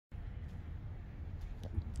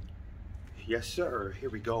Yes, sir. Here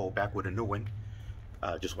we go. Back with a new one.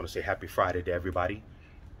 Just want to say happy Friday to everybody.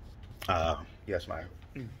 Yes, my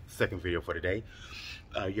second video for today.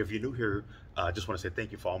 If you're new here, just want to say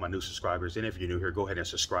thank you for all my new subscribers. And if you're new here, go ahead and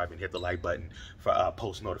subscribe and hit the like button for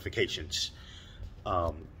post notifications.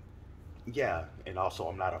 Yeah, and also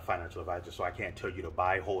I'm not a financial advisor, so I can't tell you to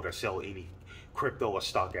buy, hold, or sell any crypto or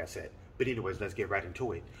stock asset. But anyways, let's get right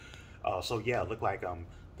into it. So yeah, look like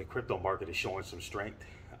the crypto market is showing some strength.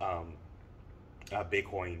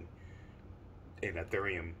 Bitcoin and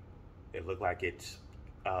Ethereum, it looked like it's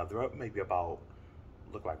they're up maybe about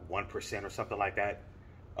look like 1% or something like that.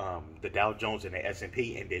 The Dow Jones and the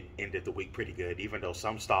S&P ended the week pretty good, even though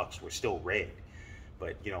some stocks were still red.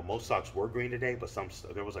 But you know, most stocks were green today, but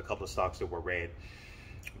there was a couple of stocks that were red.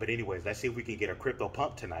 But anyways, let's see if we can get a crypto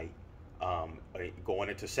pump tonight, going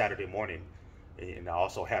into Saturday morning. And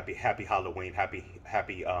also happy Halloween, happy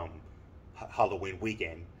Halloween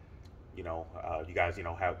weekend. You know, you guys,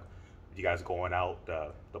 have you guys going out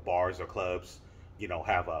the bars or clubs,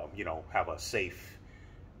 have a safe,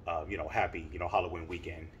 happy, Halloween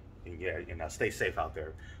weekend. And yeah, and stay safe out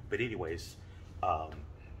there. But anyways, and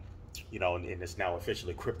it's now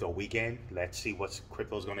officially crypto weekend. Let's see what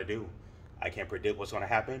crypto's going to do. I can't predict what's going to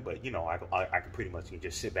happen, but I can pretty much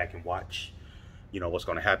just sit back and watch, what's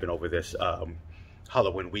going to happen over this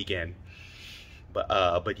Halloween weekend.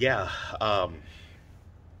 But yeah,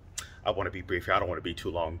 I want to be brief here. I don't want to be too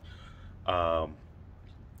long. Well,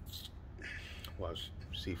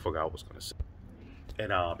 forgot what I was going to say.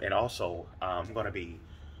 And also, I'm gonna go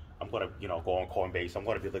on Coinbase. I'm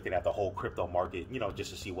gonna be looking at the whole crypto market, just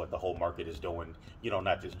to see what the whole market is doing.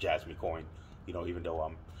 Not just Jasmy coin. Even though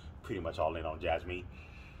I'm pretty much all in on Jasmy.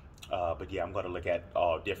 But yeah, I'm gonna look at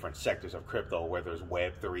all different sectors of crypto, whether it's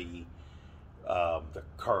Web3, the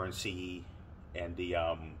currency, and the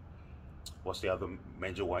what's the other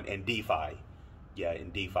major one? And DeFi. Yeah,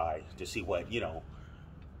 and DeFi, to see what new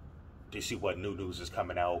news is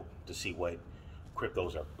coming out, to see what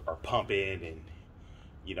cryptos are pumping. And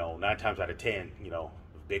 9 times out of 10,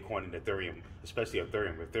 Bitcoin and Ethereum, especially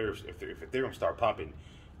Ethereum, if Ethereum start pumping,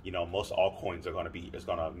 most altcoins are gonna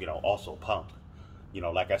also pump,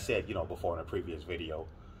 like I said, before in a previous video.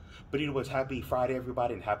 But anyways, happy Friday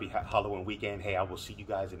everybody, and happy Halloween weekend. Hey, I will see you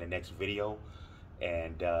guys in the next video.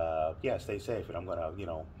 And yeah, stay safe. And I'm gonna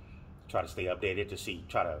try to stay updated,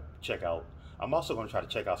 try to check out. I'm also gonna try to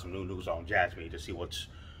check out some new news on Jasmy, to see what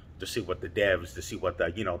the devs, to see what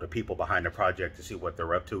the the people behind the project, to see what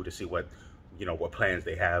they're up to see what what plans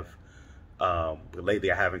they have. But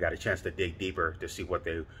lately I haven't got a chance to dig deeper to see what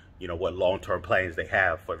they what long-term plans they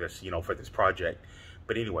have for this for this project.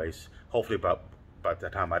 But anyways, hopefully by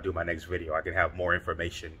the time I do my next video, I can have more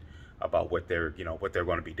information about what they're what they're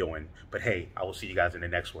going to be doing. But hey, I will see you guys in the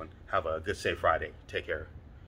next one. Have a good, safe Friday. Take care.